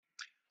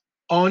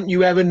Aren't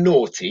you ever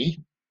naughty?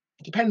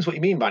 Depends what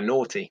you mean by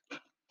naughty.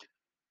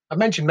 I've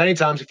mentioned many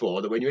times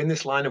before that when you're in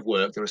this line of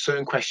work, there are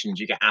certain questions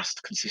you get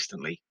asked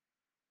consistently,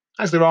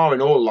 as there are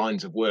in all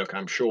lines of work,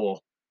 I'm sure.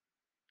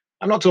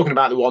 I'm not talking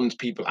about the ones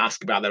people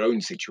ask about their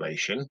own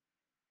situation.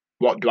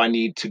 What do I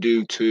need to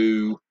do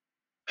to?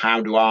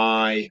 How do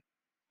I?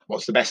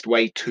 What's the best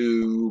way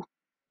to?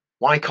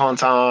 Why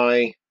can't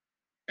I?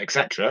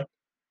 Etc.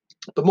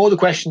 But more the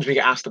questions we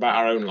get asked about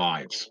our own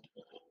lives,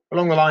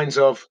 along the lines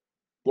of,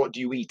 what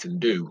do you eat and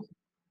do?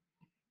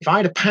 If I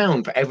had a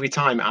pound for every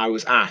time I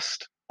was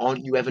asked,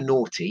 aren't you ever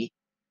naughty?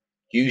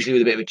 Usually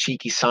with a bit of a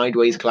cheeky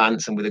sideways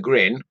glance and with a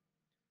grin,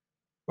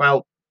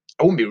 well,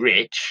 I wouldn't be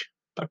rich,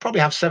 but I'd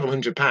probably have several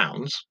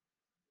 £100s.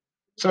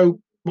 So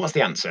what's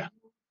the answer?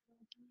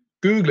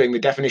 Googling the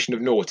definition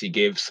of naughty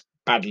gives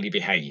badly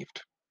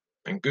behaved.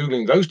 And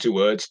Googling those two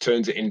words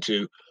turns it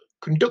into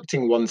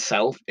conducting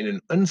oneself in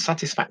an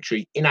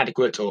unsatisfactory,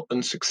 inadequate, or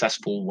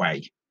unsuccessful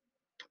way.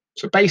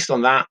 So based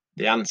on that,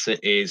 the answer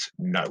is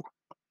no.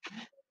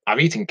 I've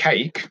eaten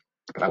cake,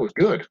 but that was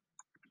good.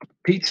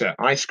 Pizza,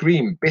 ice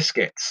cream,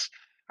 biscuits,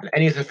 and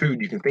any other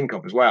food you can think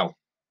of as well.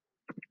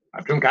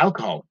 I've drunk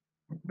alcohol,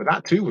 but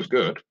that too was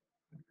good.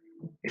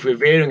 If we're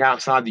veering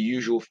outside the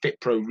usual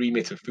FitPro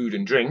remit of food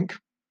and drink,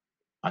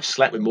 I've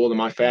slept with more than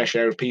my fair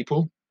share of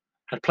people,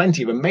 had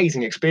plenty of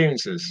amazing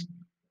experiences,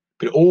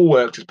 but it all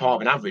worked as part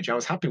of an average I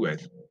was happy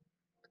with.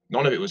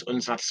 None of it was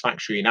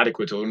unsatisfactory,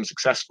 inadequate, or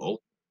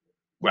unsuccessful.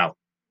 Well,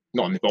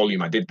 not in the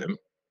volume I did them.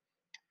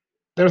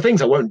 There are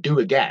things I won't do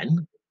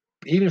again,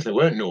 even if they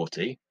weren't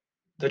naughty.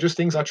 They're just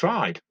things I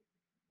tried.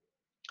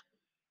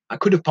 I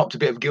could have popped a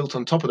bit of guilt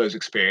on top of those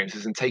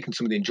experiences and taken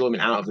some of the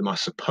enjoyment out of them, I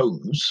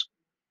suppose.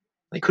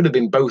 They could have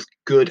been both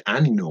good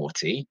and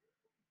naughty,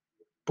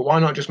 but why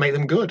not just make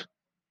them good?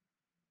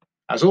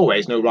 As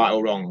always, no right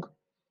or wrong.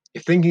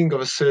 If thinking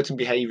of a certain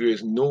behaviour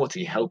as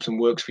naughty helps and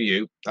works for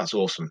you, that's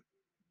awesome.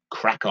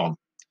 Crack on.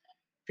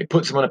 If it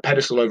puts them on a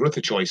pedestal over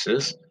other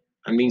choices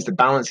and means the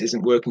balance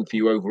isn't working for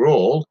you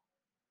overall,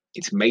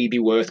 it's maybe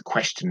worth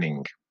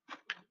questioning.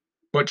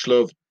 Much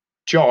love,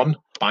 John,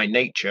 by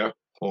nature,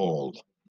 Hall.